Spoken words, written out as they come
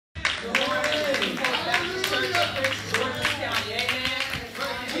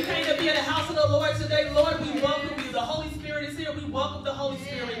welcome the Holy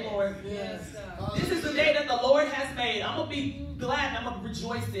Spirit, Lord. Yes. This is the day that the Lord has made. I'm going to be glad and I'm going to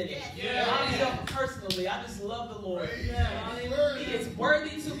rejoice in it. Myself personally, I just love the Lord. He is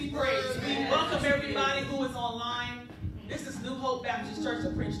worthy to be praised. We welcome everybody who is online. This is New Hope Baptist Church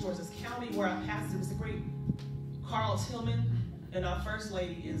of Prince George's County, where our pastor is the great Carl Tilghman, and our first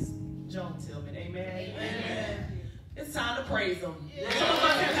lady is Joan Tilghman. Amen. Amen. It's time to praise him. Some of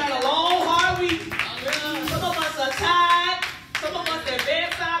us have had a long, hard week. Some of us are tired. Some of us are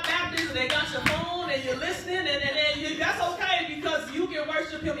bedside Baptists, and they got your phone, and you're listening, and that's okay, because you can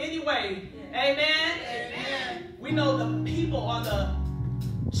worship him anyway. Amen. Amen. We know the people are the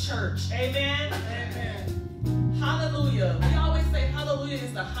church. Amen. Amen. Hallelujah. We always say hallelujah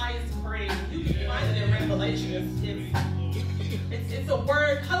is the highest praise. You can find it in Revelation. It's a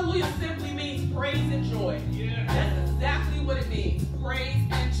word. Hallelujah simply means praise and joy. That's exactly what it means. Praise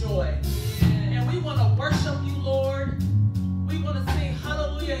and joy. And we want to worship you, Lord. We want to sing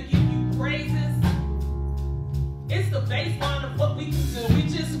hallelujah and give you praises. It's the baseline of what we can do. We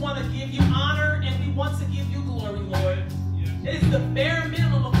just want to give you honor and we want to give you glory, Lord. It is the bare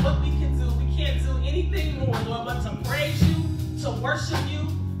minimum of what we can do. We can't do anything more, Lord, but to praise you, to worship you,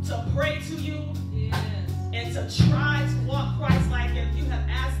 to pray to you, and to try to walk Christ-like as you have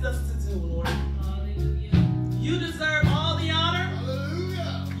asked us to do, Lord. Hallelujah. You deserve all the honor.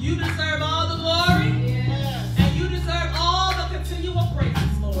 Hallelujah. You deserve all the glory. Yes. And you deserve all the continual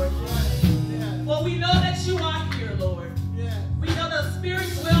praises, Lord. Yes. For we know that you are here, Lord. Yes. We know the Spirit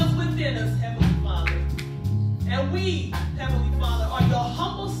dwells within us, Heavenly Father. And we, Heavenly Father, are your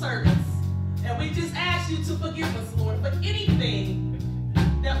humble servants. And we just ask you to forgive us, Lord, for anything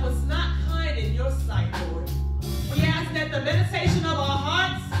that was not kind in your sight, Lord. We ask that the meditation of our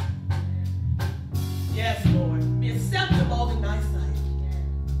hearts, yes, Lord, be acceptable in thy sight.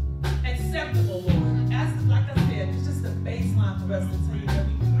 Acceptable, Lord. As like I said, it's just a baseline for us to tell you that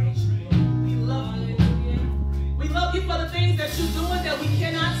we praise you, Lord. We love you, Lord. We love you for the things that you're doing that we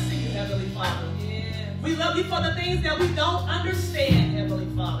cannot see, Heavenly Father. We love you for the things that we don't understand, Heavenly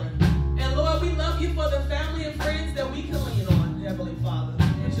Father. And Lord, we love you for the family and friends that we can lean on, Heavenly Father.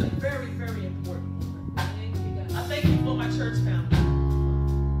 Which is very, very important, Lord. I thank you for my church family.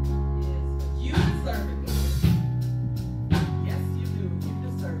 You deserve it, Lord. Yes, you do. You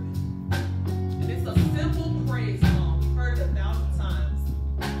deserve it. And it's a simple praise song. We've heard it 1,000 times.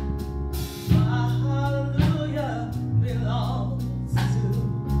 My hallelujah belongs to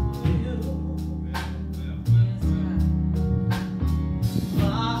you.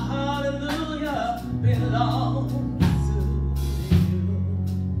 My hallelujah belongs.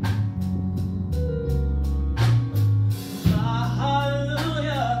 My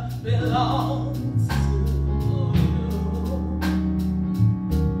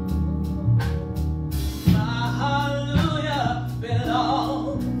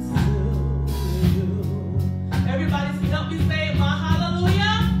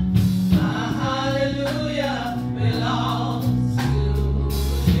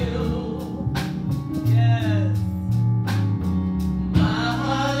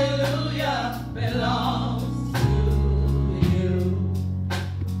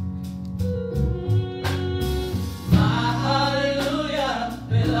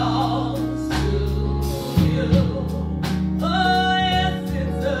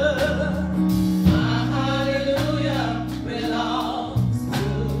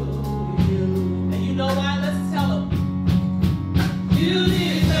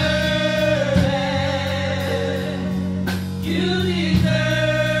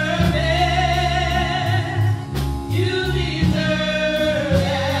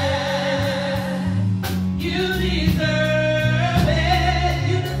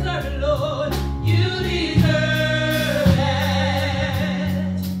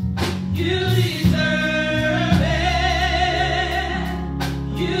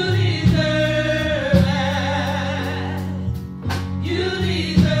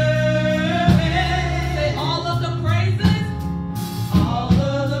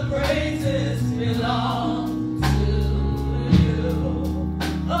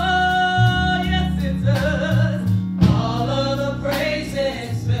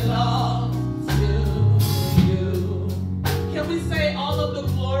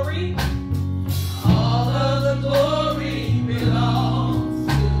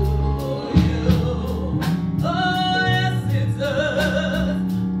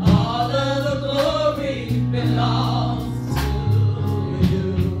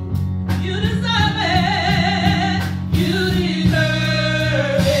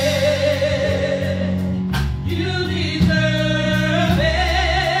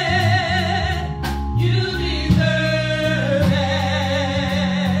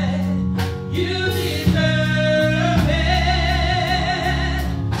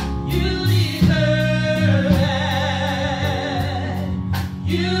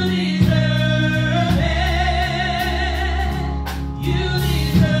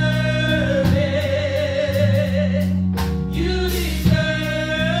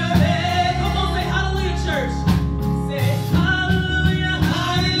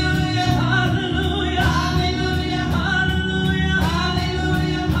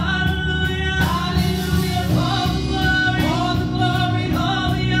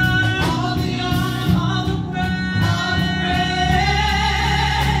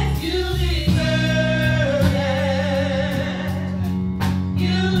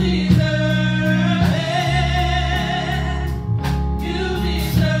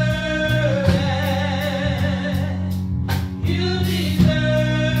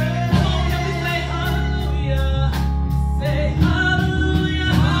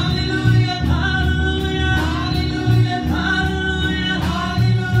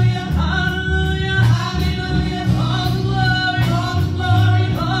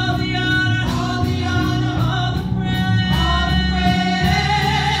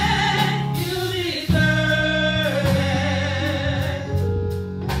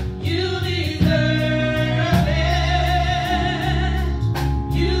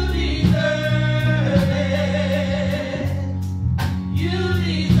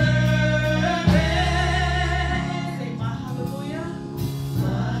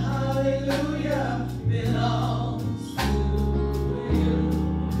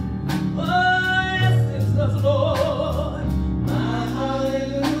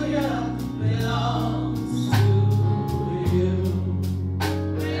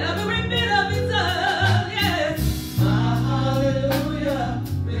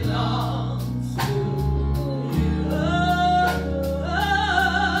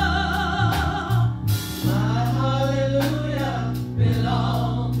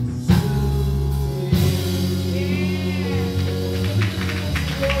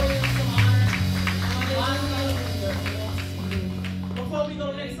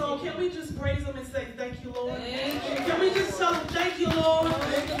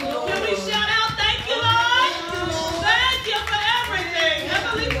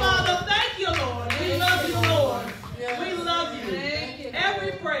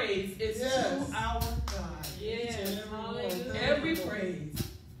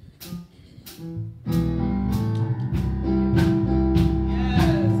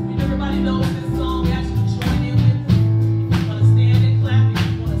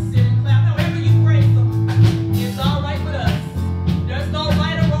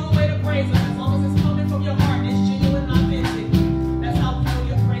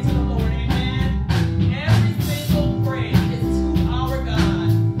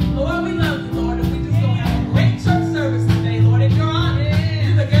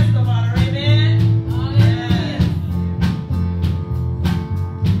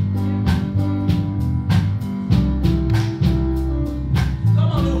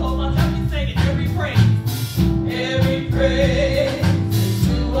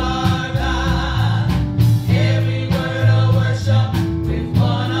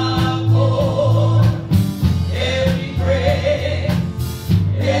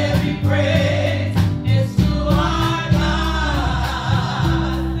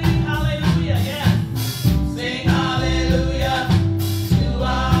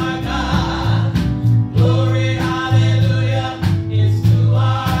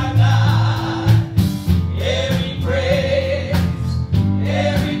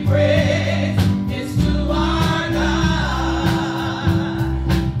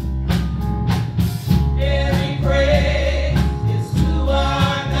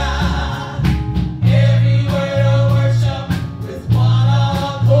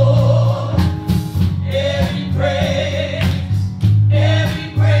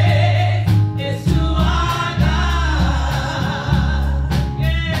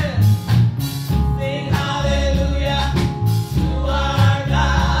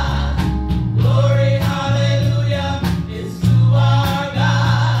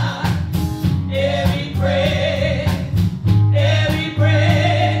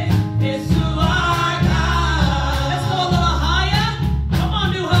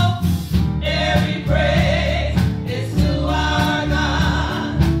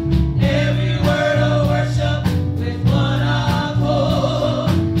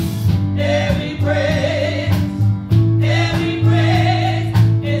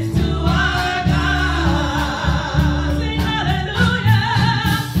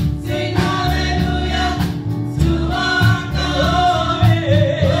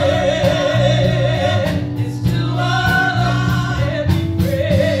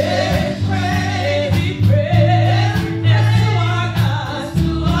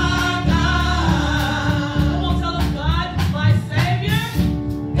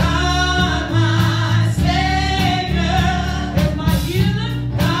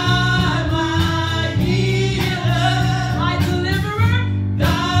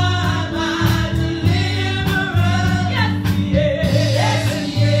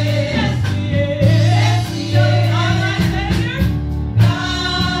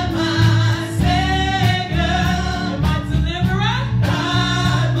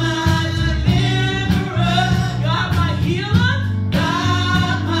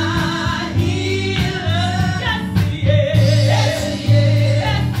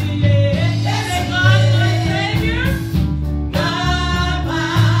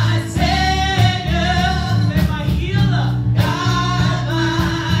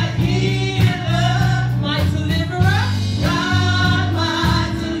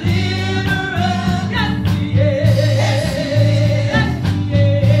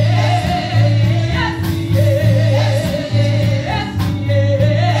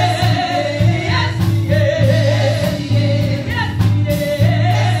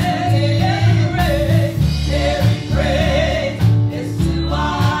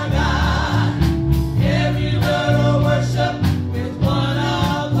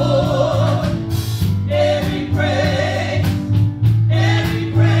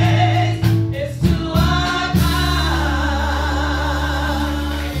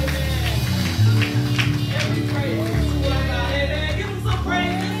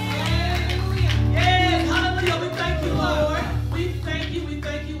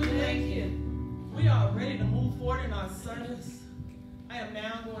move forward in our service, I am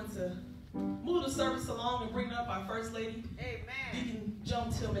now going to move the service along and bring up our First Lady, Deacon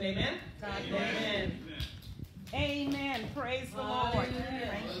Joan Tilghman. Amen? Amen. Amen. Praise the Lord.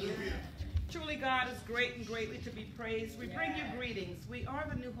 Thank you. Truly, God is great and greatly to be praised. We bring you greetings. We are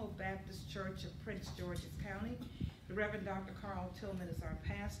the New Hope Baptist Church of Prince George's County. The Reverend Dr. Carl Tilghman is our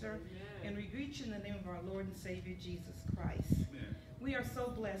pastor. And we greet you in the name of our Lord and Savior, Jesus Christ. We are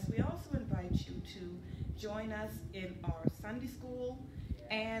so blessed. We also invite you to join us in our Sunday school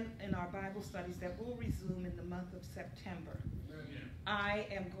and in our Bible studies that will resume in the month of September. I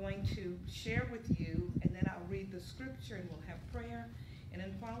am going to share with you, and then I'll read the scripture and we'll have prayer. And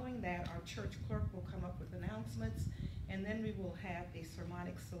then following that, our church clerk will come up with announcements, and then we will have a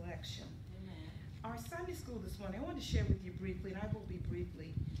sermonic selection. Our Sunday school this morning, I want to share with you briefly, and I will be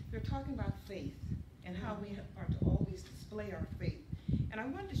briefly. We're talking about faith and how we are to always display our faith. And I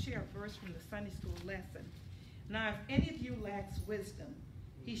wanted to share a verse from the Sunday school lesson. Now, if any of you lacks wisdom,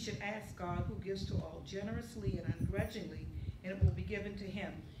 he should ask God, who gives to all generously and ungrudgingly, and it will be given to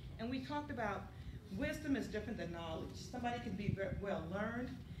him. And we talked about wisdom is different than knowledge. Somebody can be very well learned,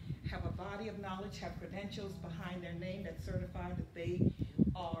 have a body of knowledge, have credentials behind their name that certify that they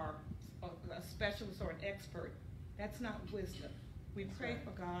are a specialist or an expert. That's not wisdom. We pray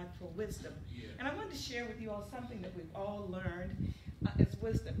for God for wisdom. And I wanted to share with you all something that we've all learned as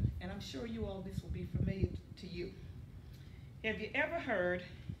wisdom. And I'm sure you all, this will be familiar to you. Have you ever heard,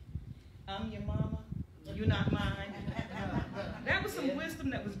 I'm your mama, you're not mine? That was some wisdom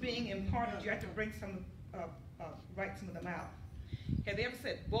that was being imparted. You had to bring some, write some of them out. Have they ever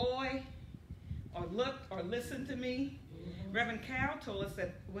said, boy, or look, or listen to me? Reverend Cal told us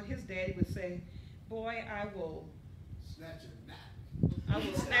that his daddy would say, boy, I will snatch a knot. I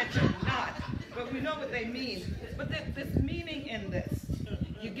will snatch a knot. But we know what they mean. But there's meaning in this.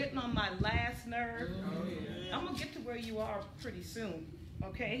 You're getting on my last nerve. I'm going to get to where you are pretty soon,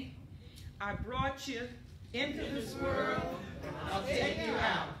 okay? I brought you into this world. I'll take you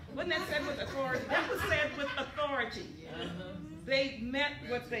out. Wasn't that said with authority? That was said with authority. They meant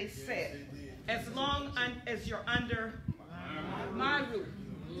what they said. As long as you're under my roof.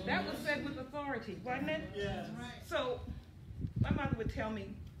 That was said with authority, wasn't it? Yes. So my mother would tell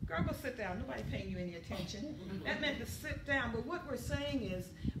me, girl, go sit down. Nobody paying you any attention. That meant to sit down. But what we're saying is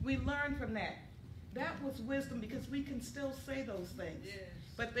we learned from that. That was wisdom because we can still say those things. Yes.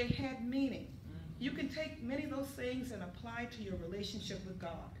 But they had meaning. You can take many of those things and apply to your relationship with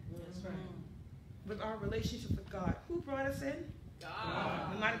God. That's right. With our relationship with God. Who brought us in?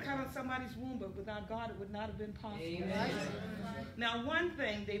 God. We might have come out of somebody's womb, but without God it would not have been possible. Right? Now one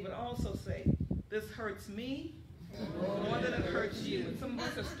thing they would also say, this hurts me more than it hurts you. And some of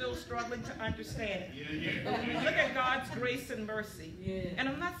us are still struggling to understand it. But when we look at God's grace and mercy, and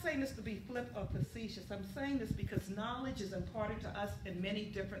I'm not saying this to be flip or facetious, I'm saying this because knowledge is imparted to us in many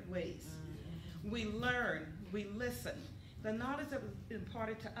different ways. We learn, we listen. The knowledge that was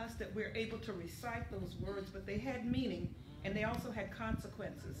imparted to us that we're able to recite those words, but they had meaning and they also had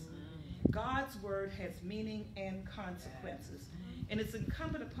consequences. God's word has meaning and consequences. And it's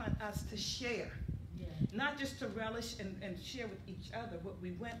incumbent upon us to share. Not just to relish and share with each other what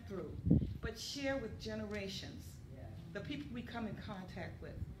we went through, but share with generations, the people we come in contact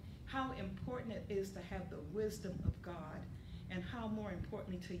with, how important it is to have the wisdom of God, and how more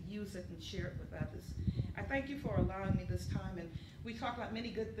importantly to use it and share it with others. I thank you for allowing me this time, and we talk about many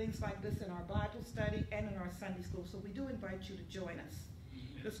good things like this in our Bible study and in our Sunday school, so we do invite you to join us.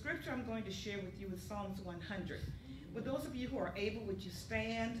 The scripture I'm going to share with you is Psalms 100. With those of you who are able, would you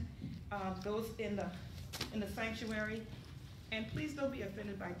stand, those in the sanctuary, and please don't be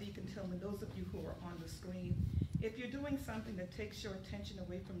offended by Deacon Tilghman, those of you who are on the screen. If you're doing something that takes your attention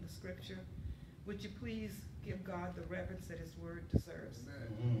away from the scripture, would you please give God the reverence that his word deserves?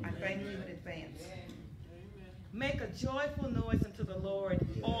 Amen. I thank you in advance. Amen. Make a joyful noise unto the Lord,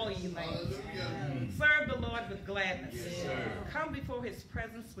 all ye lands. Serve the Lord with gladness. Come before his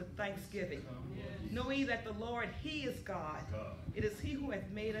presence with thanksgiving. Know ye that the Lord, he is God. It is he who hath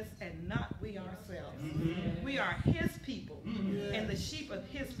made us and not we ourselves. We are his people and the sheep of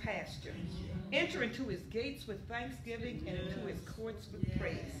his pasture. Enter into his gates with thanksgiving and into his courts with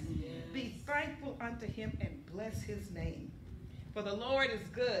praise. Be thankful unto him and bless his name. For the Lord is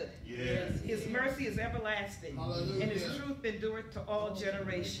good. His mercy is everlasting. And his truth endureth to all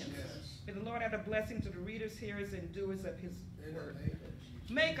generations. May the Lord add a blessing to the readers, hearers, and doers of his word.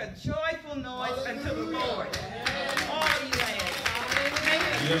 Make a joyful noise unto the Lord, all ye lands. Make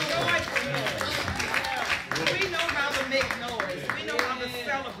a joyful noise. We know how to make noise. We know how to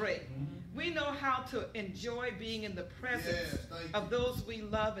celebrate. We know how to enjoy being in the presence of those we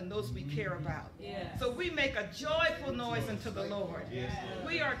love and those we care about. So we make a joyful noise unto the Lord.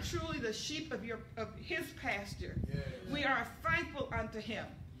 We are truly the sheep of his pasture. We are thankful unto him.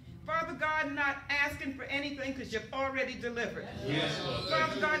 Father God, not asking for anything because you've already delivered.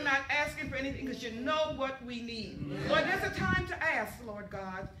 Father God, not asking for anything because you know what we need. Lord, there's a time to ask, Lord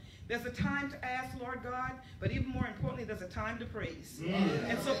God. There's a time to ask, Lord God, but even more importantly, there's a time to praise.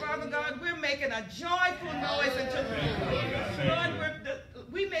 And so, Father God, we're making a joyful noise unto the Lord. Lord,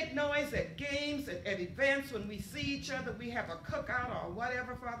 we make noise at games, at events, when we see each other, we have a cookout or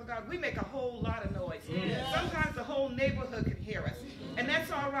whatever, Father God. We make a whole lot of noise. Sometimes the whole neighborhood can hear us. And that's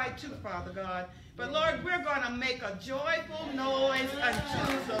all right too, Father God. But Lord, we're going to make a joyful noise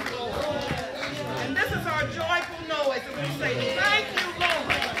unto the Lord. And this is our joyful noise. And we say, thank you,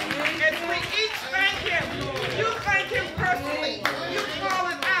 Lord. As we each thank him, you thank him personally. You call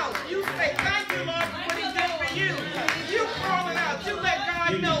it out. You say, thank you, Lord, for what he did for you. You call it out. You let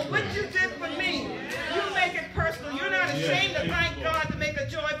God know what you did for me. You make it personal. You're not ashamed to thank God, to make a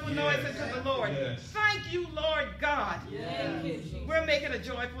joyful noise unto the Lord. Thank you, Lord God. We're making a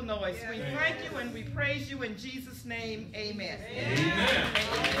joyful noise. We thank you and we praise you in Jesus' name. Amen. Amen.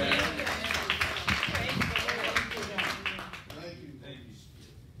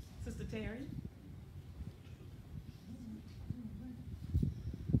 Sister Terry.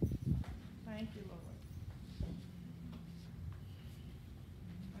 Thank you, Lord.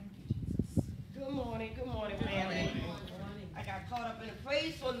 Thank you, Jesus. Good morning, family. I got caught up in the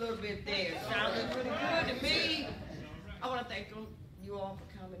praise for a little bit there. Sounded really good to me. I want to thank you all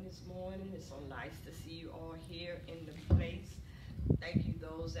for coming this morning. It's so nice to see you all here in the place. Thank you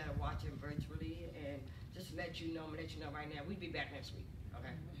those that are watching virtually, and just let you know right now, we'll be back next week,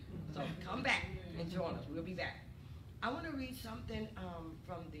 okay? So come back and join us. We'll be back. I want to read something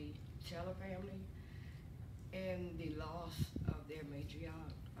from the Taylor family and the loss of their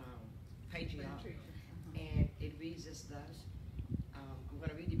patriarch. And it reads as thus. I'm going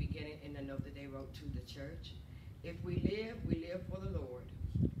to read the beginning in the note that they wrote to the church. If we live for the Lord.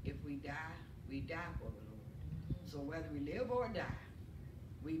 If we die for the Lord. So whether we live or die,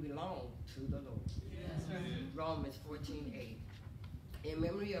 we belong to the Lord. Yes, Romans 14:8. In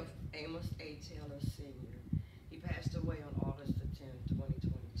memory of Amos A. Taylor Sr., he passed away on August the 10th,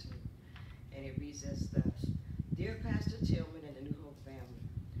 2022. And it reads as thus. Dear Pastor Tilghman and the New Hope family,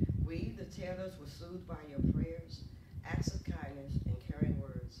 we, the Taylors, were soothed by your prayers, acts of kindness, and caring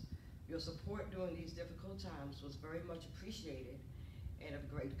words. Your support during these difficult times was very much appreciated and of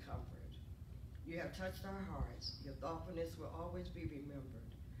great comfort. You have touched our hearts. Your thoughtfulness will always be remembered.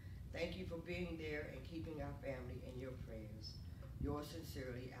 Thank you for being there and keeping our family in your prayers. Yours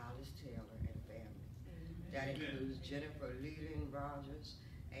sincerely, Alice Taylor and family. Amen. That includes Jennifer Leland Rogers,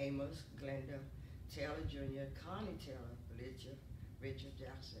 Amos, Glenda, Taylor Jr., Connie Taylor, Richard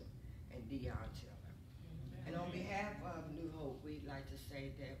Jackson, and Dion Taylor. And on behalf of New Hope, we'd like to say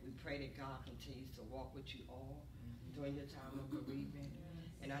that we pray that God continues to walk with you all during your time of bereavement.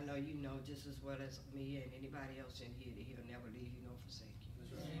 And I know you know just as well as me and anybody else in here that he'll never leave you nor forsake you.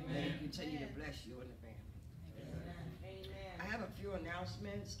 May he continue to bless you and the family. Amen. I have a few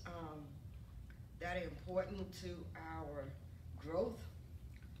announcements that are important to our growth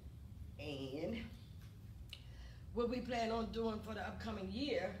and what we plan on doing for the upcoming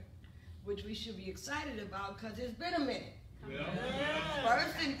year, which we should be excited about because it's been a minute. Yeah.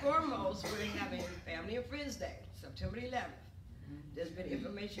 First and foremost, we're having Family and Friends Day, September 11th. There's been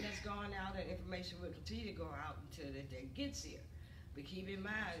information that's gone out, and information will continue to go out until the day gets here. But keep in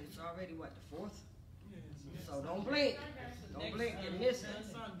mind, it's already, what, the 4th? Yes. So don't blink. Don't blink and miss it.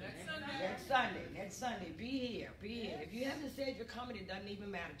 Next Sunday. Be here. If you haven't said you're coming, it doesn't even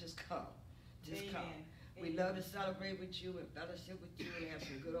matter. Just come. Just come. We love to celebrate with you and fellowship with you and have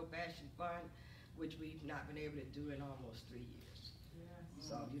some good old-fashioned fun, which we've not been able to do in almost 3 years.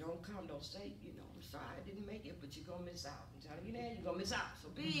 So if you don't come, don't say, I'm sorry I didn't make it, but you're going to miss out. I'm telling you that, you're going to miss out. So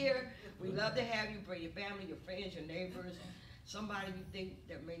be here. We love to have you. Bring your family, your friends, your neighbors, somebody you think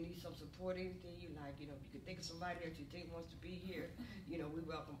that may need some support, anything you like. You can think of somebody that you think wants to be here. We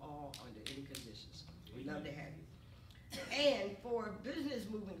welcome all under any conditions. We love to have you. And for business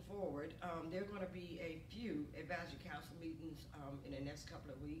moving forward, there are going to be a few advisory council meetings in the next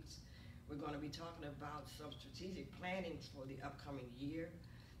couple of weeks. We're going to be talking about some strategic plannings for the upcoming year.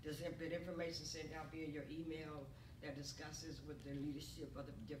 There's been information sent out via your email that discusses what the leadership of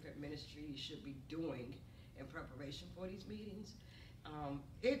the different ministries should be doing in preparation for these meetings.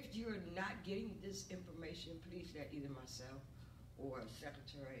 If you're not getting this information, please let either myself or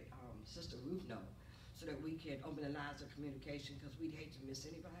Secretary Sister Ruth know, so that we can open the lines of communication, because we'd hate to miss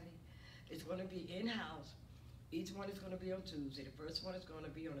anybody It's going to be in-house. Each one is going to be on Tuesday. The first one is going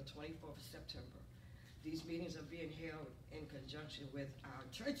to be on the 24th of September. These meetings are being held in conjunction with our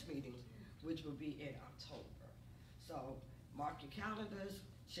church meetings, which will be in October. So mark your calendars,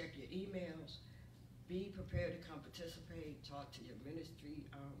 check your emails, be prepared to come participate, talk to your ministry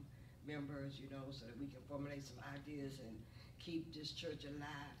members, you know, so that we can formulate some ideas and keep this church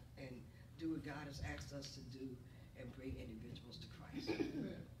alive and do what God has asked us to do and bring individuals to Christ.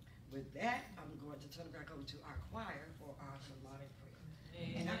 With that, I'm going to turn it back over to our choir for our sermonic prayer.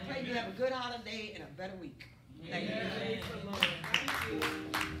 Amen. And I pray you have a good holiday and a better week. Thank you. Thank you.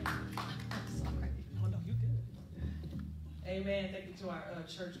 Sorry. Oh, no, you good. Amen. Thank you to our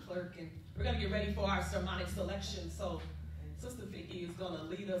church clerk. And we're going to get ready for our sermonic selection. So Sister Vicky is going to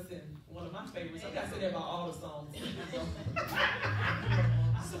lead us in one of my favorites. I got to say that about all the songs.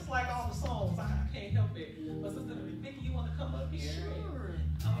 I just like all the songs. I can't help it. But Sister Vicky, you want to come up here? Sure.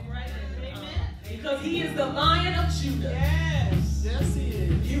 All right. Amen. Because he is the Lion of Judah. Yes. Yes, he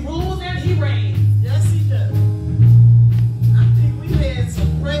is. He rules and he reigns. Yes, he does. I think we had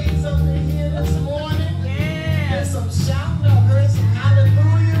some praise up in here this morning. Yes. There's some shouting. I heard some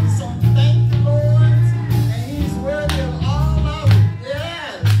hallelujah, some thank you, Lord. And he's worthy of all of it.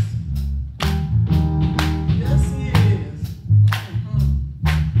 Yes. Yes, he is.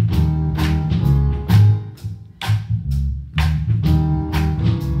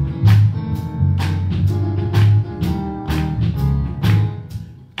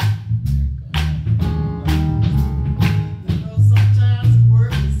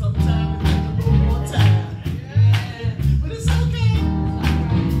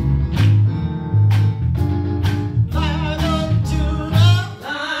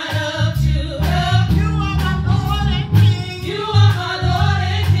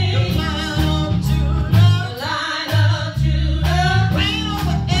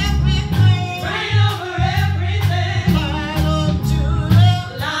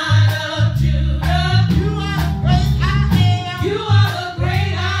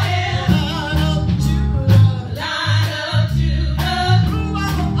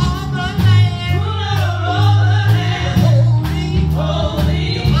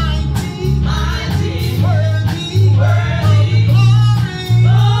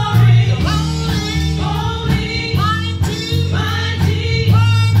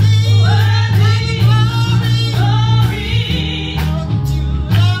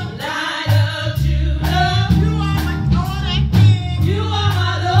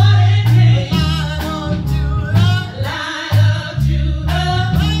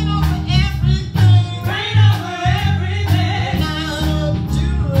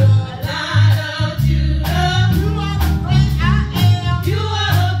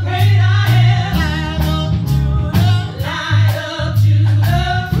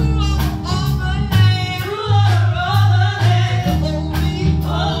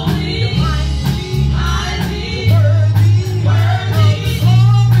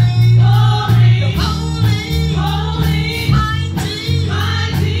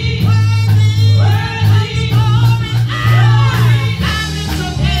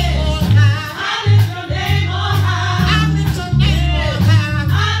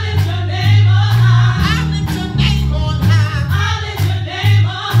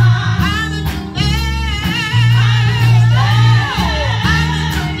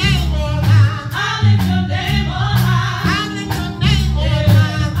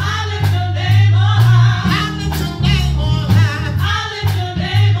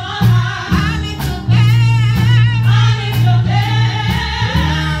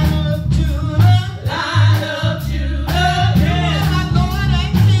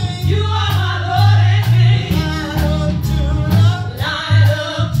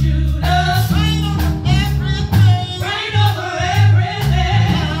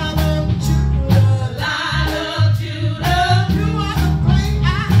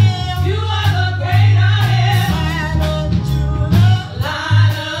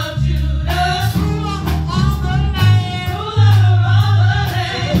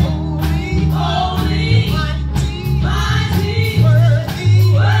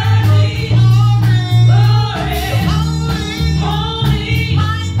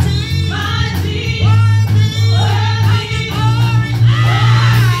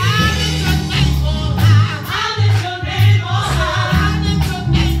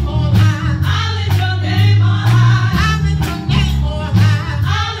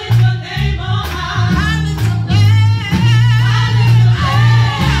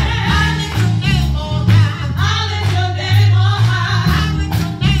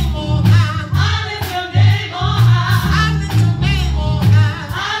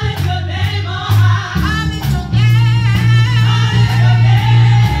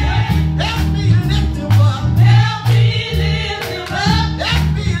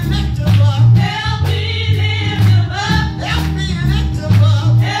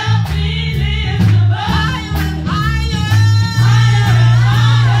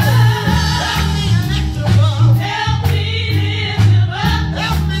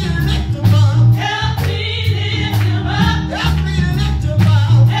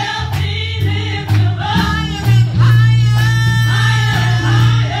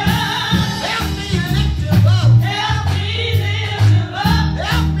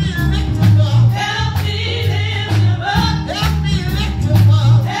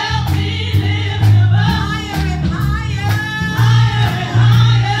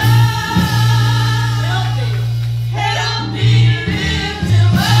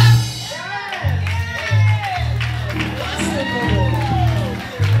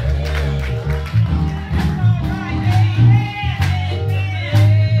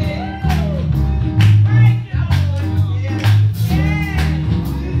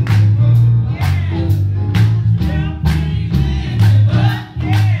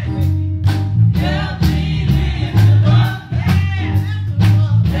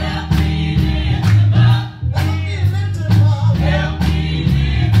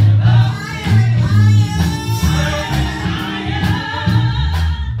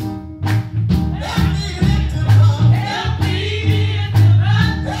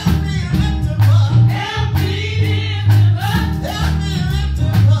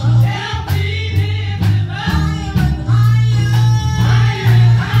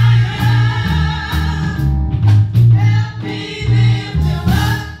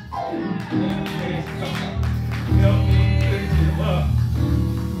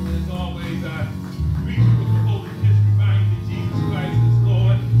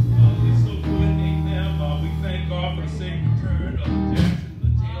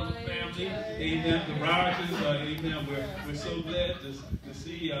 amen, the Rogers, amen. We're so glad to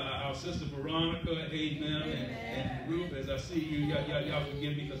see our sister Veronica, amen, and Ruth. As I see you, y'all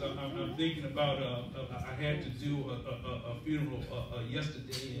forgive me because I'm thinking about, I had to do a funeral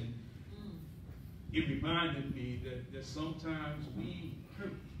yesterday, and it reminded me that sometimes we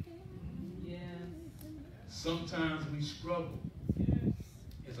hurt. Yes. Sometimes we struggle.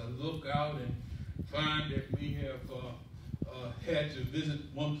 As I look out and find that we have had to visit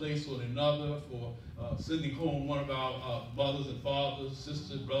one place or another for sending home one of our mothers and fathers,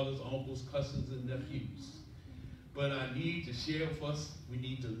 sisters, brothers, uncles, cousins, and nephews. But I need to share with us, we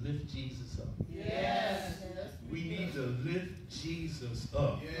need to lift Jesus up. Yes. We need to lift Jesus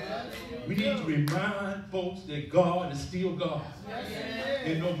up. Yes. We need to remind folks that God is still God. Yes.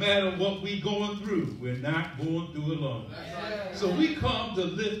 And no matter what we're going through, we're not going through alone. Yes. So we come to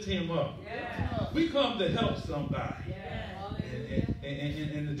lift him up. Yes. We come to help somebody. Yes.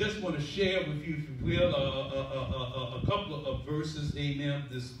 And I just want to share with you, if you will, a couple of verses, amen,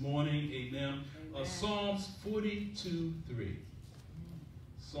 this morning, amen. Psalms 42:3.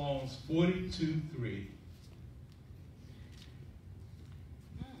 Psalms 42:3.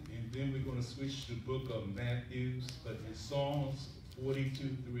 And then we're going to switch to the book of Matthew, but in Psalms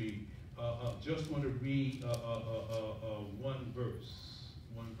 42:3, just want to read one verse.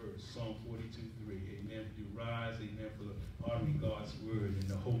 Psalm 42:3. Amen. You rise, amen, for the honoring God's word and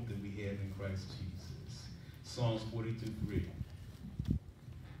the hope that we have in Christ Jesus. Psalms 42:3.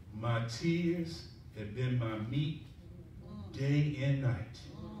 My tears have been my meat day and night,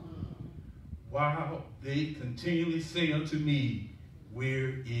 while they continually say unto me,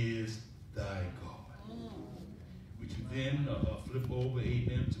 where is thy God? Would you then flip over,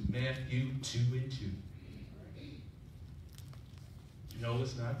 amen, to Matthew 2:2. No,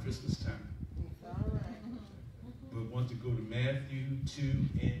 it's not Christmas time. We want to go to Matthew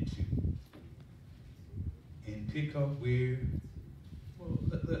 2:2 and pick up where, well,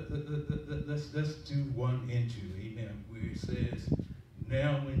 let's do 1 and 2, amen, where it says,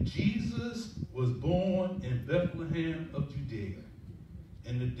 now when Jesus was born in Bethlehem of Judea,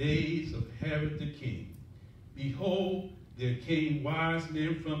 in the days of Herod the king, behold, there came wise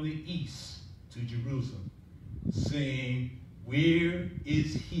men from the east to Jerusalem, saying, where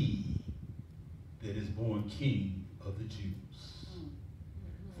is he that is born King of the Jews?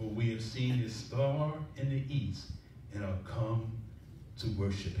 For we have seen his star in the east and are come to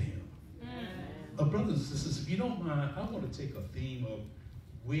worship him. Brothers and sisters, if you don't mind, I want to take a theme of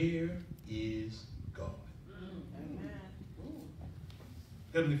where is God?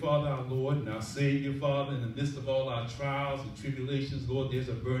 Heavenly Father, our Lord and our Savior, Father, in the midst of all our trials and tribulations, Lord, there's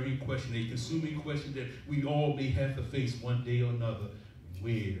a burning question, a consuming question that we all may have to face one day or another.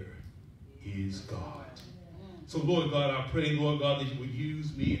 Where is God? So, Lord God, I pray, Lord God, that you would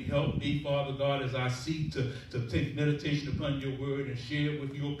use me and help me, Father God, as I seek to take meditation upon your word and share it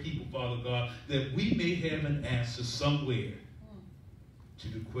with your people, Father God, that we may have an answer somewhere to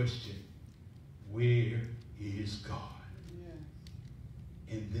the question, where is God?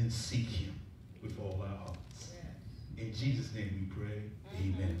 And then seek him with all our hearts. In Jesus' name we pray.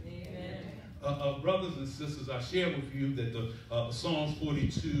 Amen. Brothers and sisters, I share with you that the Psalms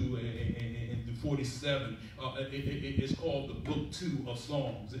 42 and 47 is called the Book 2 of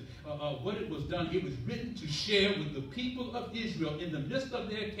Psalms. What it was done, it was written to share with the people of Israel in the midst of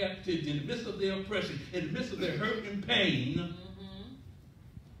their captivity, in the midst of their oppression, in the midst of their hurt and pain,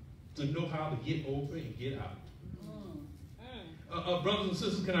 to know how to get over and get out. Brothers and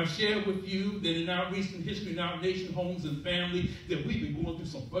sisters, can I share with you that in our recent history, in our nation, homes, and family, that we've been going through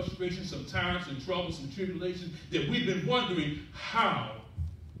some frustration, some times, some troubles, some tribulations, that we've been wondering how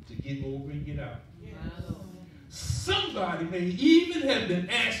to get over and get out. Yes. Somebody may even have been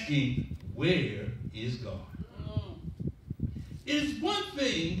asking, where is God? It's one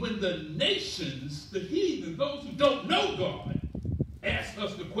thing when the nations, the heathen, those who don't know God, ask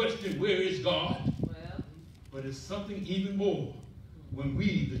us the question, where is God? But it's something even more when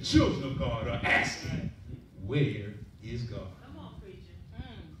we, the children of God, are asking, where is God? Come on, preacher.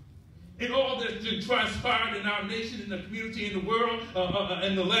 In all that's been transpired in our nation, in the community, in the world,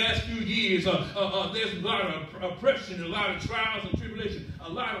 in the last few years, there's a lot of oppression, a lot of trials and tribulation, a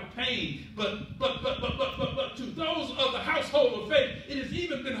lot of pain. But to those of the household of faith, it has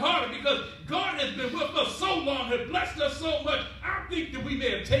even been harder because God has been with us so long, has blessed us so much. I think that we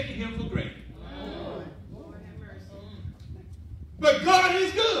may have taken him for granted. But God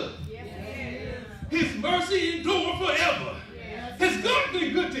is good. Yes. His mercy endures forever. Yes. Has God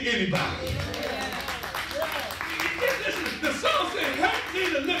been good to anybody? Yes. The song said, help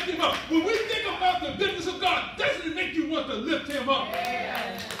me to lift him up. When we think about the goodness of God, doesn't it make you want to lift him up?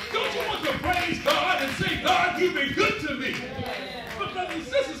 Yes. Don't you want to praise God and say, God, you've been good to me. But brothers and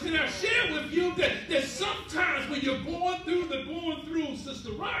sisters, can I share with you that sometimes when you're going through,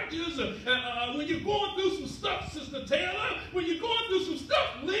 Sister Rogers, when you're going through some stuff, Sister Taylor, when you're going through some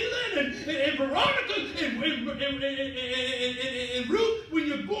stuff, Leland and Veronica and Ruth, when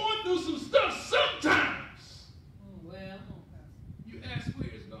you're going through some stuff, sometimes you ask, where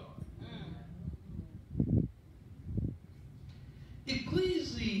is God?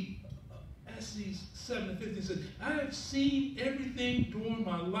 Ecclesiastes 7:15 says, I have seen everything during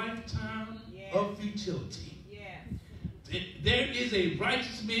my lifetime of futility. There is a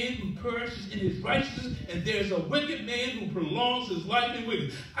righteous man who perishes in his righteousness, and there's a wicked man who prolongs his life in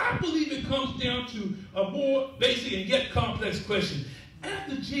wickedness. I believe it comes down to a more basic and yet complex question.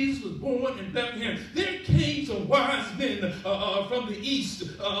 After Jesus was born in Bethlehem, there came some wise men from the east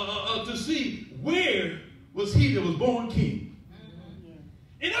to see where was he that was born king.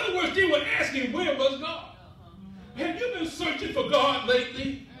 In other words, they were asking, where was God? Have you been searching for God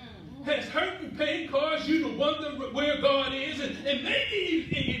lately? Has hurt and pain caused you to wonder where God is? And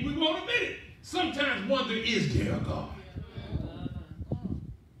maybe we won't admit it. Sometimes wonder, is there a God?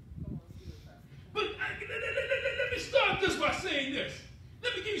 But let me start this by saying this.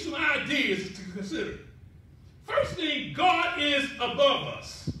 Let me give you some ideas to consider. First thing, God is above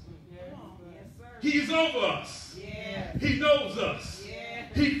us. He is over us. He knows us.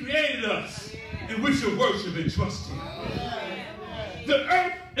 He created us. And we should worship and trust him. The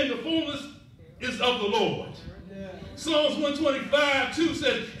earth and the fullness is of the Lord. Psalms 125:2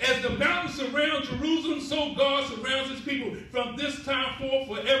 says, as the mountains surround Jerusalem, so God surrounds his people from this time forth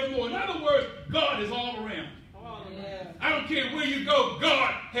forevermore. In other words, God is all around. I don't care where you go,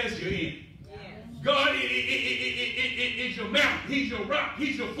 God has your end. God is your mountain. He's your rock.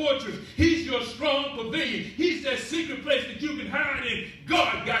 He's your fortress. He's your strong pavilion. He's that secret place that you can hide in.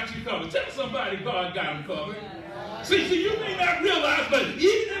 God got you covered. Tell somebody God got him covered. See, you may not realize, but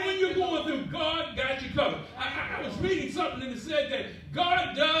even when you're going through, God got you covered. I was reading something and it said that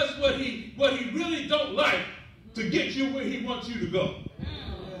God does what he really don't like to get you where he wants you to go.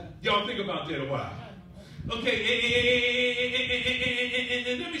 Y'all think about that a while. Okay,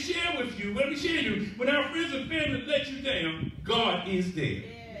 and let me share with you, when our friends and family let you down, God is there.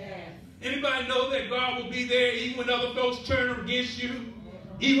 Anybody know that God will be there even when other folks turn against you?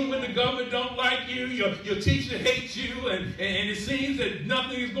 Even when the government don't like you, your teacher hates you, and it seems that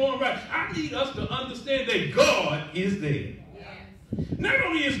nothing is going right. I need us to understand that God is there. Not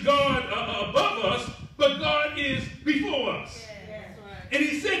only is God above us, but God is before us. And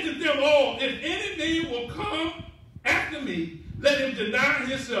he said to them all, if any man will come after me, let him deny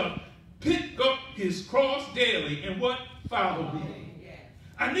himself, pick up his cross daily, and what? Follow me.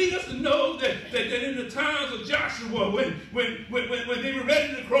 I need us to know that in the times of Joshua, when they were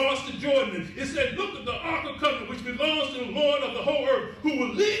ready to cross the Jordan, it said, look at the Ark of Covenant, which belongs to the Lord of the whole earth, who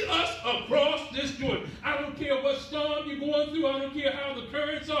will lead us across this Jordan. I don't care what storm you're going through. I don't care how the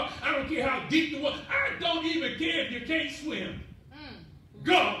currents are. I don't care how deep the water. I don't even care if you can't swim.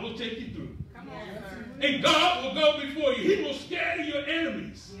 God will take you through. And God will go before you. He will scatter your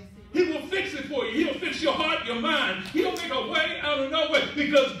enemies. He will fix it for you. He'll fix your heart, your mind. He'll make a way out of no way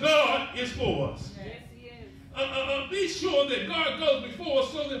because God is for us. Yes, he is. Be sure that God goes before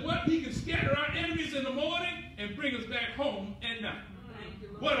us so that what? He can scatter our enemies in the morning and bring us back home at night.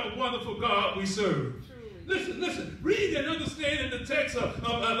 What a wonderful God we serve. Listen. Read and understand in the text of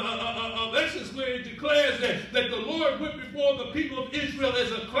Exodus where it declares that the Lord went before the people of Israel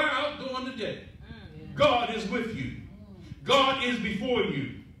as a cloud during the day. God is with you. God is before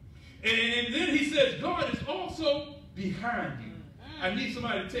you. And then he says, God is also behind you. I need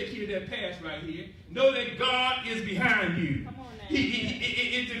somebody to take care of that pass right here. Know that God is behind you.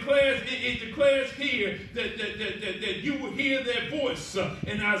 It declares here that you will hear their voice.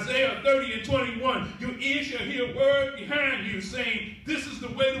 In Isaiah 30:21, your ear shall hear a word behind you saying, this is the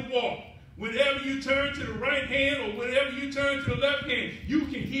way to walk. Whenever you turn to the right hand or whenever you turn to the left hand, you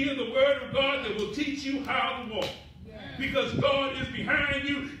can hear the word of God that will teach you how to walk. Because God is behind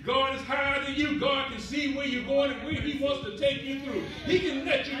you, God is higher than you, God can see where you're going and where he wants to take you through. He can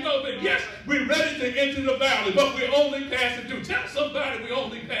let you know that, yes, we're ready to enter the valley, but we're only passing through. Tell somebody we're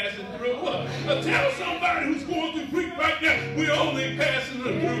only passing through. Tell somebody who's going through grief right now, we're only passing through.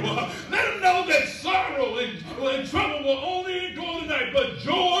 Let them know that sorrow and trouble will only endure the night, but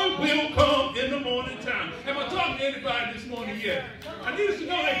joy will come in the morning time. Am I talking to anybody this morning yet? I need us to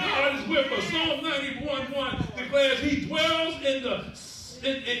know that God is with us. Psalm 91:1 declares he dwells in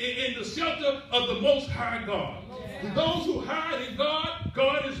the shelter of the Most High God. Yeah. Those who hide in God,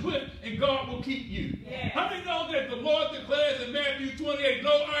 God is with, and God will keep you. Yeah. How many know that the Lord declares in Matthew 28,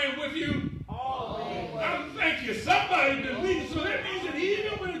 lo, I am with you at you. Somebody's been leading. So that means that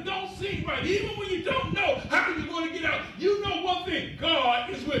even when it don't seem right, even when you don't know how you're going to get out, you know one thing: God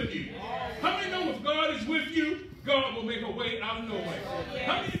is with you. How many know if God is with you, God will make a way out of no way?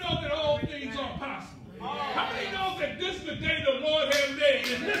 How many know that all things are possible? How many know that this is the day the Lord has made?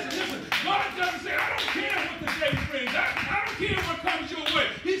 And listen, God doesn't say, I don't care what the day brings. I don't care what comes your way.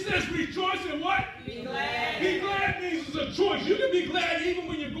 He says, rejoice in what? Be glad. Be glad means it's a choice. You can be glad even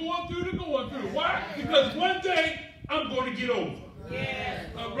when you're going through the going through. Why? Because one day I'm going to get over.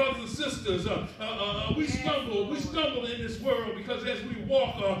 Yes. Brothers and sisters, we stumble in this world because as we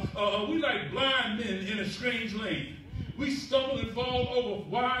walk, we like blind men in a strange lane. We stumble and fall over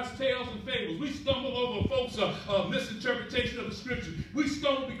wise tales and fables. We stumble over folks' misinterpretation of the scripture. We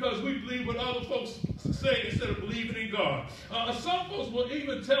stumble because we believe what other folks say instead of believing in God. Some folks will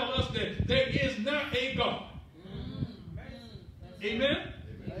even tell us that there is not a God. Amen?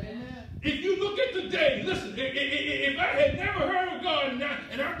 Amen. If you look at today, listen, if I had never heard of God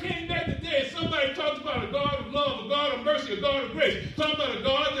and I came back today and somebody talked about a God of love, a God of mercy, a God of grace, talking about a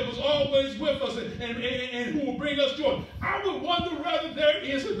God that was always with us and who will bring us joy, I would wonder whether there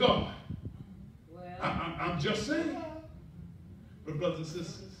is a God. Well, I'm just saying. But brothers and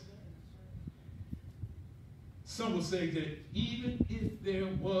sisters, some will say that even if there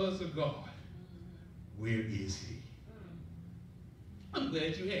was a God, where is he? I'm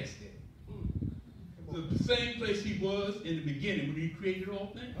glad you asked that. The same place he was in the beginning when he created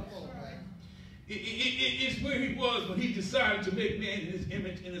all things. It's where he was when he decided to make man in his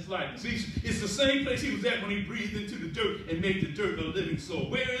image and his likeness. It's the same place he was at when he breathed into the dirt and made the dirt a living soul.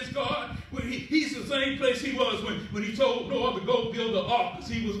 Where is God? He's the same place he was when he told Noah to go build the ark because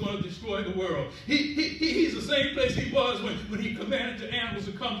he was going to destroy the world. He's the same place he was when he commanded the animals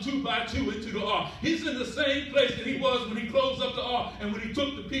to come 2 by 2 into the ark. He's in the same place that he was when he closed up the ark and when he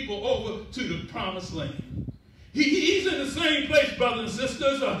took the people over to the promised land. He's in the same place, brothers and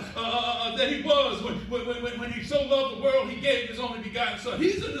sisters, that he was when he so loved the world, he gave his only begotten son.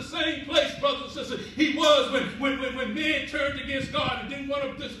 He's in the same place, brothers and sisters, he was when men turned against God and didn't want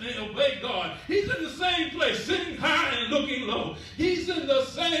to obey God. He's in the same place, sitting high and looking low. He's in the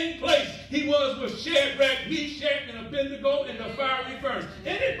same place he was with Shadrach, Meshach, and Abednego in the fiery furnace.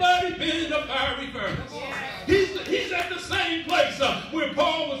 Anybody been in the fiery furnace? He's at the same place where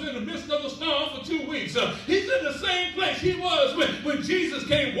Paul was in the midst of the storm for 2 weeks. He's in the same place he was when Jesus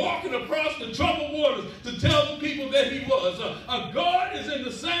came walking across the troubled waters to tell the people that he was. God is in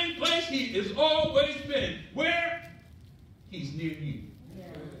the same place he has always been. Where? He's near you. Yeah.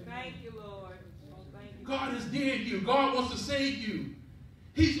 Thank you, Lord. Thank you. God is near you. God wants to save you.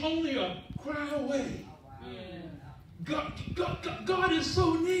 He's only a cry away. God is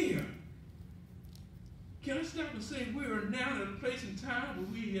so near. Can I stop and say we are now at a place in time where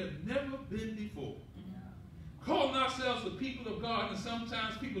we have never been before? Calling ourselves the people of God, and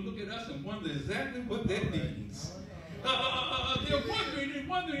sometimes people look at us and wonder exactly what that means. They're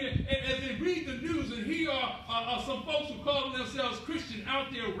wondering as they read the news and here are some folks who call themselves Christian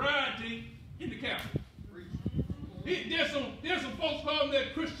out there rioting in the Capitol. There's some folks calling them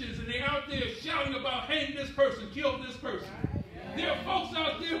Christians and they're out there shouting about hang this person, kill this person. There are folks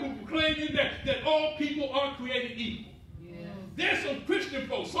out there who are proclaiming that all people are created equal. There's some Christian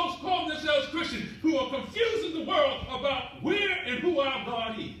folks calling themselves Christians, who are confusing the world about where and who our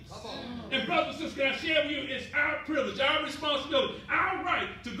God is. And brothers and sisters, can I share with you, it's our privilege, our responsibility, our right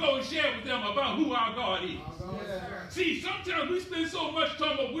to go and share with them about who our God is. See, sometimes we spend so much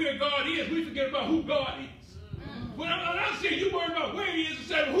time about where God is, we forget about who God is. When I'm not saying you worry about where he is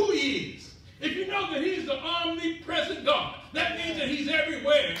instead of who he is. If you know that he's the omnipresent God, that means that he's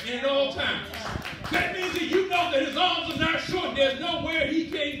everywhere and at all times. That means that you know that his arms are not short. There's nowhere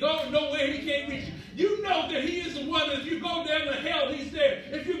he can't go, nowhere he can't reach you. You know that he is the one that if you go down to hell, he's there.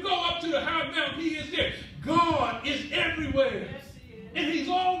 If you go up to the high mountain, he is there. God is everywhere. And he's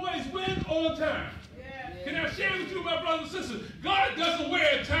always when on time. Can I share with you, my brothers and sisters? God doesn't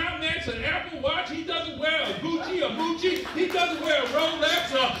wear a Timex, an Apple Watch. He doesn't wear a Gucci, a Mucci. He doesn't wear a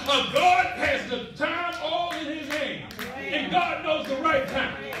Rolex. God has the time all in his hand. And God knows the right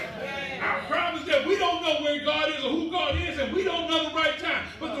time. Our problem is that we don't know where God is or who God is, and we don't know the right time.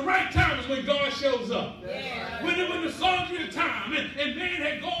 But the right time is when God shows up. When the sundry of time, and man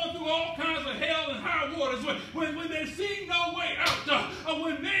had gone through all kinds of hell and high waters, when they seen no way out,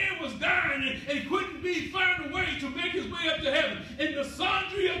 when man was dying and couldn't find a way to make his way up to heaven, in the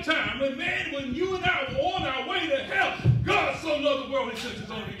sundry of time, when you and I were on our way to hell, God so loved the world he sent his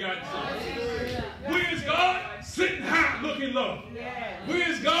only begotten Son. Where is God? Sitting high, looking low.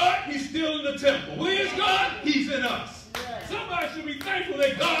 Where is God? He's still in the temple. Where is God? He's in us. Somebody should be thankful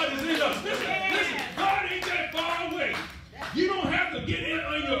that God is in us. Listen, God ain't that far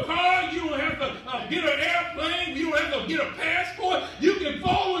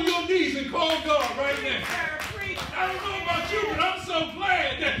I don't know about you, but I'm so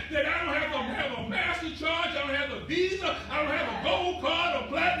glad that I don't have to have a master charge. I don't have a visa. I don't have a gold card or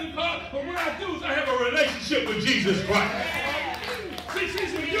platinum card. But what I do is I have a relationship with Jesus Christ.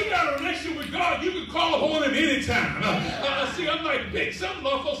 See, when you got a relationship with God, you can call on him anytime. See, I'm like Big. Some of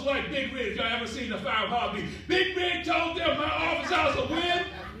our folks are like Big Rig. Y'all ever seen the 5 Heartbeats? Big Rig told them my office hours will win.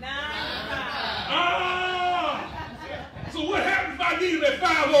 So what happens if I need him at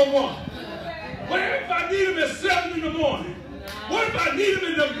 5:01? What happens if I need him at 7 in the morning? What if I need him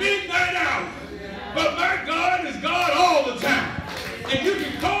in the midnight hour? But my God is God all the time. And you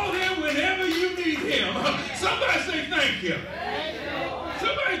can call him whenever you need him. Somebody say thank you.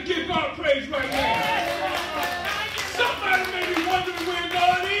 Somebody give God praise right now. Somebody may be wondering where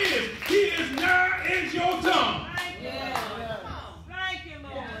God is. He is now at your tongue.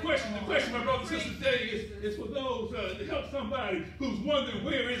 The question, my brother and sister, today is for those to help somebody who's wondering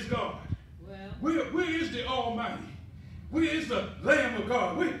where is God? Where is the Almighty? Where is the Lamb of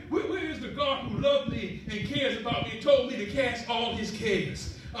God? Where is the God who loved me and cares about me and told me to cast all his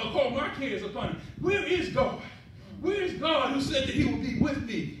cares? Call my cares upon him. Where is God? Where is God who said that he will be with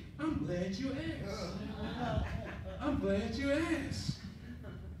me? I'm glad you asked. I'm glad you asked.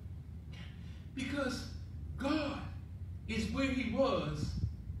 Because God is where he was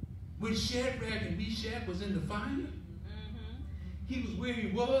when Shadrach and Meshach was in the fire. He was where he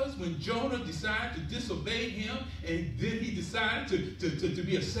was when Jonah decided to disobey him, and then he decided to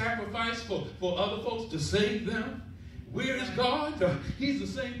be a sacrifice for other folks to save them. Where is God? He's the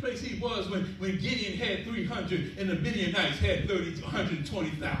same place he was when Gideon had 300 and the Midianites had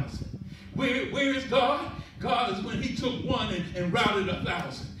 120,000. Where is God? God is when he took one and routed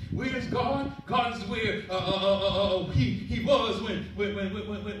 1,000. Where is God? God is where he was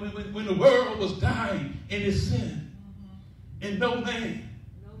when the world was dying in its sin. And no man,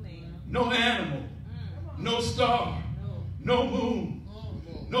 no animal, no star, no moon,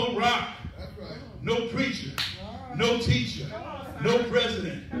 no rock, no preacher, no teacher, no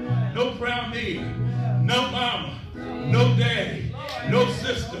president, no prime mayor, no mama, no daddy, no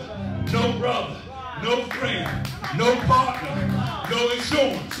sister, no brother, no friend, no partner, no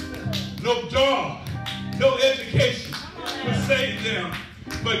insurance, no job, no education will save them.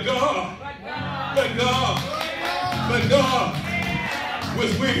 But God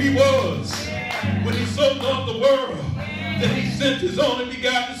was where he was when he so loved the world that he sent his only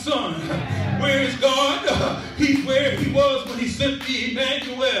begotten son. Where is God? He's where he was when he sent the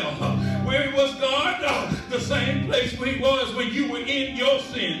Emmanuel. Where was God? The same place where he was when you were in your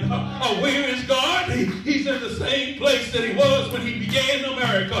sin. Where is God? He's in the same place that he was when he began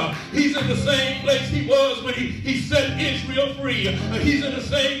America. He's in the same place he was when he set Israel free. He's in the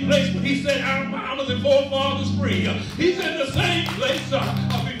same place when he set our mamas and forefathers free. He's in the same place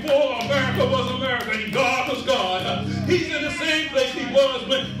before America was America and God was God. He's in the same place he was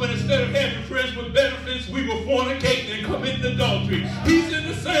when instead of having friends with benefits, we were fornicating and committing adultery. He's in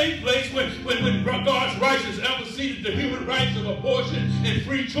the same place when God's righteousness ever ceded the human rights of abortion and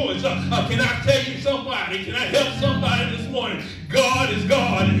free choice. Can I tell you somebody? Can I help somebody this morning? God is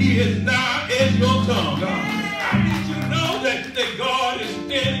God, and he is now at your tongue. I need you to know that God is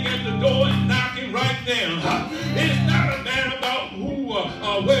standing at the door and knocking right now. It's not a matter about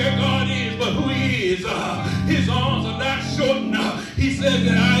where God is, but who he is. His arms are not shortened. He says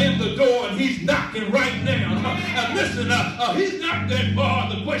that I am the door, and he's knocking right now. Listen, he's not that far.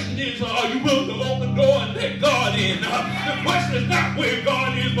 The question is, are you willing to open the door and let God in? The question is not where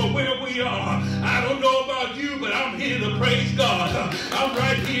God is, but where we are. I don't know about you, but I'm here to praise God. I'm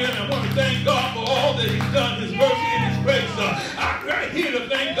right here, and I want to thank God for all that he's done, his mercy and his grace. I'm right here to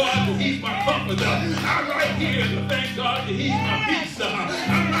thank God that he's my comforter. I'm right here to thank God that he's my peace.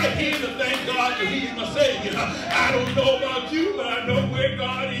 I'm right here to thank God that he's my Savior. I don't know about you, but I know where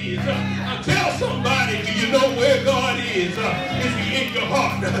God is. Tell somebody, do you know where God is? Is he in your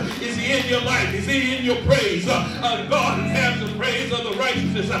heart? Is he in your life? Is he in your praise? God inhabits the praise of the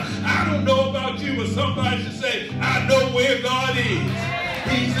righteousness. I don't know about you, but somebody should say, I know where God is.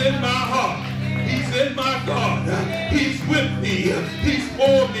 He's in my heart. He's in my God. He's with me. He's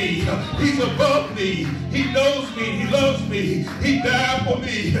for me. He's above me. He knows me. He loves me. He died for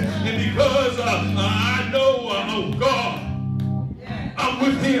me. And because I know God, I'm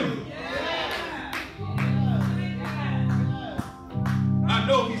with him. I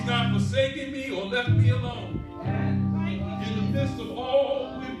know he's not forsaken me or left me alone. In the midst of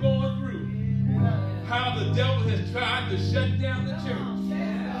all we've gone through, how the devil has tried to shut down the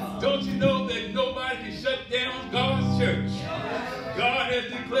church. Don't you know that nobody can shut down God's church? God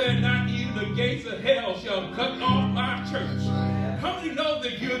has declared not even the gates of hell shall cut off my church. How many know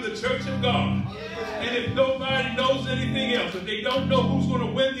that you're the church of God? And if nobody knows anything else, if they don't know who's going to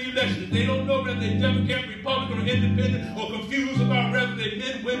win the election, if they don't know whether they're Democrat, Republican, or Independent, or confused about whether they're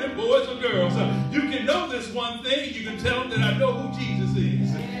men, women, boys, or girls, you can know this one thing. You can tell them that I know who Jesus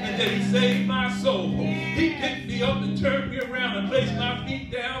is and that he saved my soul. He picked me up and turned me around and placed my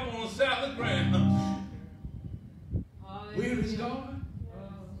feet down on solid ground. Where is God?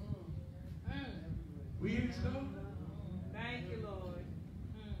 Where is God? Thank you, Lord.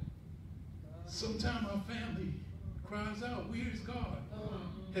 Sometimes our family cries out, where is God?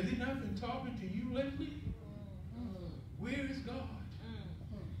 Has he not been talking to you lately? Where is God?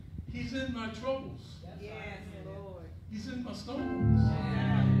 He's in my troubles. Yes, Lord. He's in my storms.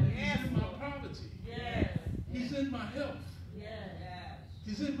 He's in my poverty. Yes. He's in my health. Yes.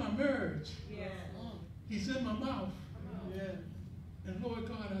 He's in my marriage. Yes. He's in my mouth. And Lord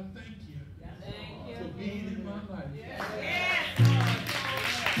God, I thank you for being in my life. Yes, Lord.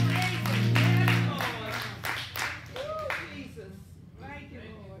 Yes, Lord. Oh, Jesus. Thank you,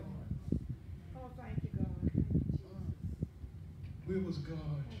 Lord. Oh, thank you, God. Thank you, Jesus. Where was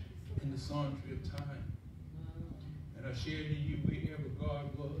God in the sanctuary of time? And I shared to you, wherever God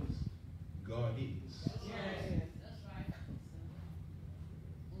was, God is. Yes.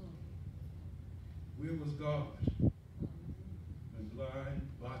 Where was God when blind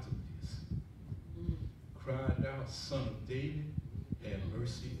Bartimaeus cried out, Son of David, have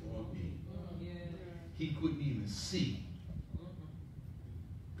mercy on me? He couldn't even see,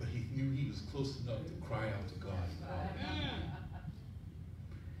 but he knew he was close enough to cry out to God.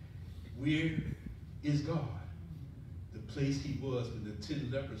 Where is God? The place he was when the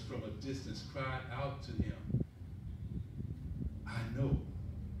 10 lepers from a distance cried out to him. I know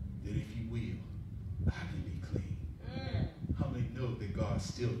that if you will, I can be clean. How many know that God's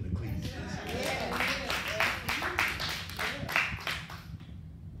still in the cleaning business?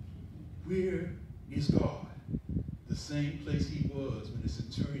 Where is God? The same place he was when the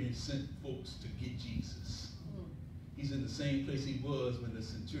centurion sent folks to get Jesus. He's in the same place he was when the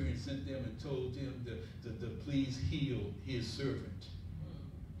centurion sent them and told him to please heal his servant.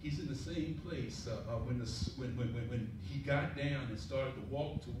 He's in the same place when he got down and started to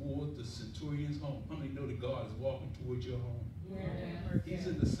walk toward the centurion's home. How many know that God is walking towards your home? He's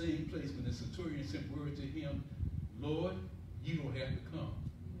in the same place when the centurion sent word to him, Lord, you don't have to come.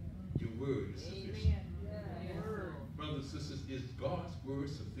 Your word is sufficient. Brothers and sisters, is God's word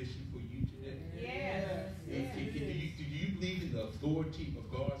sufficient for you today? Yes. Do you believe in the authority of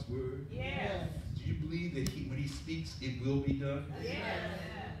God's word? Yes. Do you believe that when he speaks, it will be done? Yes.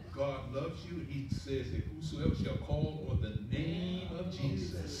 God loves you, and he says that whosoever shall call on the name of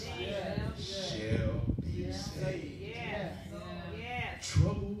Jesus shall be saved. Yes. Yes.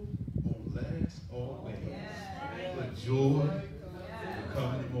 Trouble won't last always, but joy will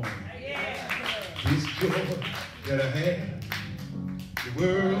come in the morning. This joy that I have, the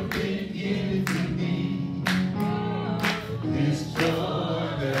world didn't give it to me. This joy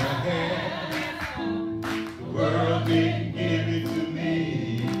that I have, the world didn't give it to me.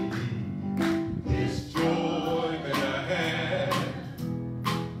 This joy that I have,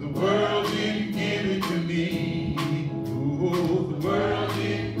 the world didn't give it to me. Oh, the world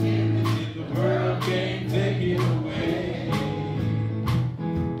didn't give it, and the world can't take it away.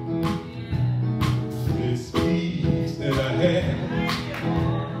 This peace that I have,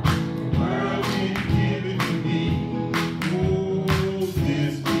 the world didn't give it to me. Oh,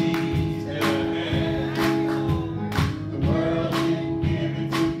 this peace that I have, the world didn't give it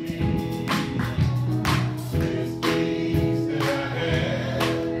to me. This peace that I have,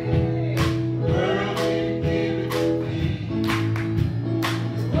 the world didn't give it to me.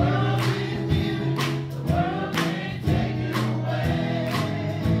 The world didn't give it, the world can't take it away.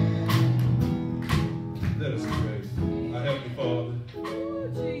 Let us pray. Our Heavenly Father,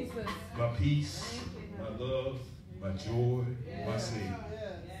 my peace, my love, my joy, my Savior.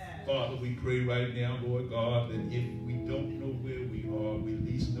 Father, we pray right now, Lord God, that if we don't know where we are, we at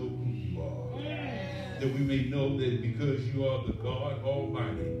least know who you are. That we may know that because you are the God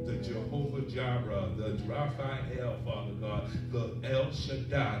Almighty, the Jehovah Jireh, the Raphael, Father God, the El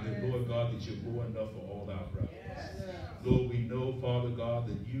Shaddai, that Lord God, that you're more enough for all our brothers. Lord, we know, Father God,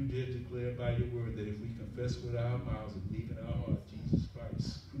 that you did declare by your word that if we confess with our mouths and believe in our heart Jesus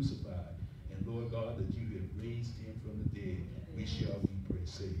Christ crucified, and Lord God, that you have raised him from the dead, we shall be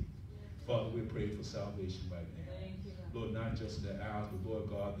saved. Father, we're praying for salvation right now. Lord, not just in ours, but Lord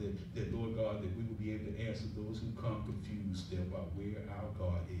God, that Lord God, that we will be able to answer those who come confused about where our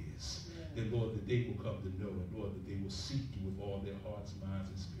God is. That Lord, that they will come to know, and Lord, that they will seek you with all their hearts, minds,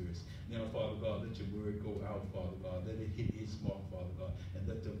 and spirits. Now, Father God, let your word go out, Father God. Let it hit its mark, Father God, and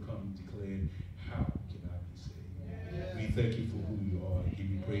let them come declaring, how can I be saved? Yes. We thank you for who you are. Give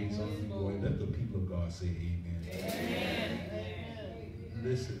you praise, honor, and glory. Let the people of God say amen. Amen.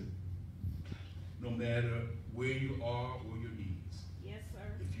 Listen, no matter where you are or your needs, yes, sir.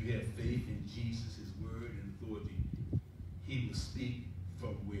 If you have faith in Jesus, his word, and authority, he will speak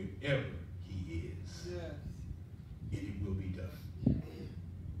from wherever he is. Yes. And it will be done.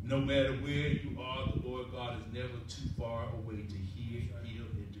 No matter where you are, the Lord God is never too far away to hear, heal,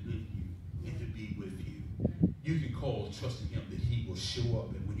 and deliver you, and to be with you. You can call, trusting him that he will show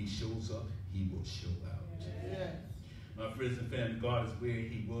up, and when he shows up, he will show out. Yes. My friends and family, God is where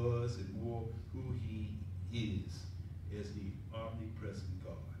he was and more who he is as the omnipresent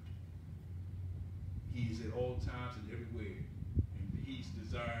God. He is at all times and everywhere, and he's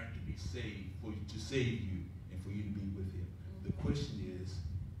desired to be saved, to save you, and for you to be with him. The question is,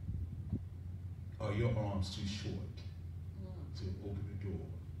 are your arms too short to open the door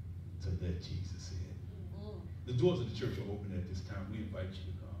to let Jesus in? The doors of the church are open at this time. We invite you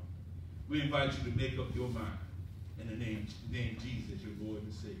to come. We invite you to make up your mind in the name Jesus as your Lord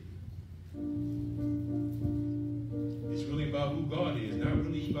and Savior. It's really about who God is, not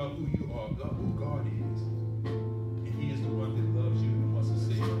really about who you are, who God is. And he is the one that loves you and wants to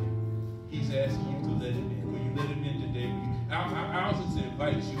save you. He's asking you to let him in. Will you let him in today? Ours is to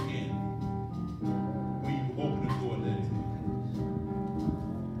invite you in. Will you open the door and let him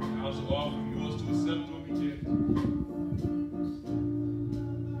in? Ours will offer yours to accept or reject.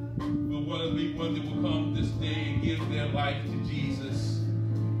 Will one of the ones that will come this day and give their life to Jesus?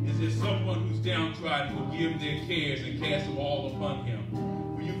 Is there someone who's downtrodden will give their cares and cast them all upon him?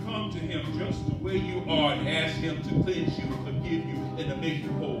 Will you come to him just the way you are and ask him to cleanse you, forgive you, and to make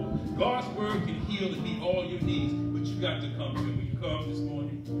you whole? God's word can heal and meet all your needs, but you got to come to him. Will you come this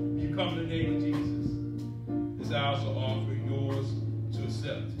morning? Will you come in the name of Jesus? This house will offer yours to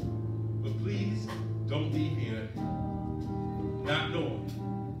accept. But please don't leave here not knowing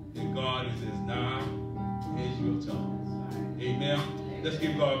that God is as nigh as your tongue. Amen. Let's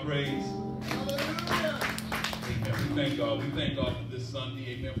give God praise. Hallelujah. Amen. We thank God. We thank God for this Sunday.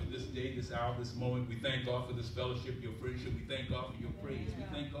 Amen. For this day, this hour, this moment. We thank God for this fellowship, your friendship. We thank God for your praise. We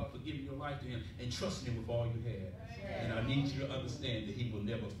thank God for giving your life to him and trusting him with all you have. And I need you to understand that he will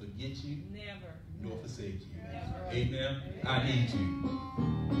never forget you. Never. Nor forsake you. Never. Amen. I need you.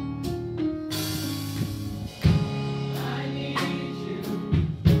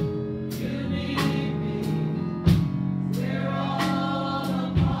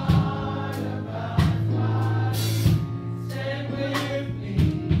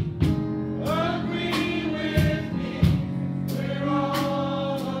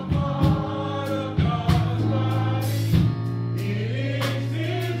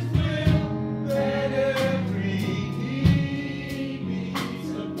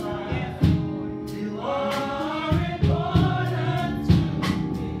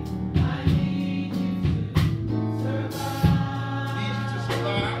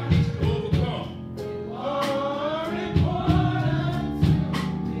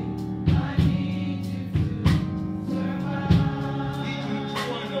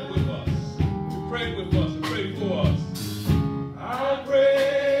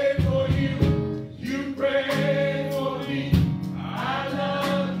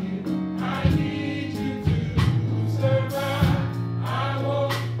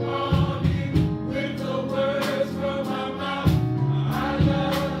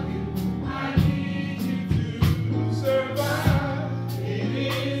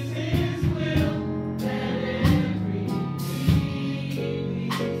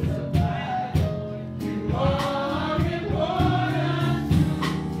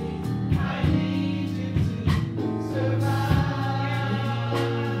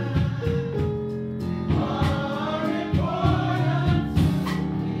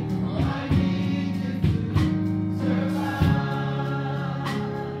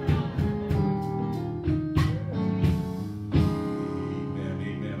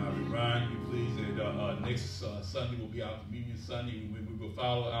 Sunday will be our communion Sunday, and we will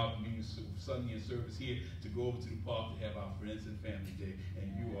follow our communion Sunday and service here to go over to the park to have our friends and family day.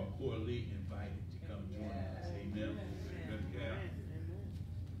 And you are cordially invited to come join us. Amen.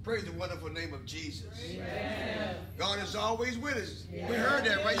 Praise the wonderful name of Jesus. Amen. God is always with us. Yeah. We heard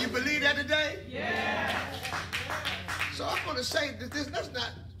that, right? You believe that today? Yeah. So I'm going to say that let's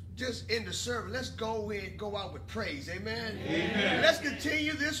not just end the service. Let's go out with praise. Amen. Amen. Let's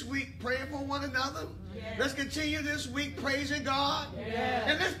continue this week praying for one another. Yeah. Let's continue this week praising God. Yeah.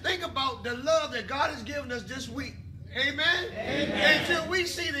 And let's think about the love that God has given us this week. Amen? Amen. Until we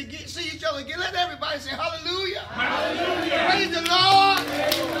see each other again. Let everybody say hallelujah. Hallelujah. Praise the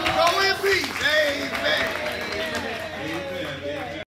Lord.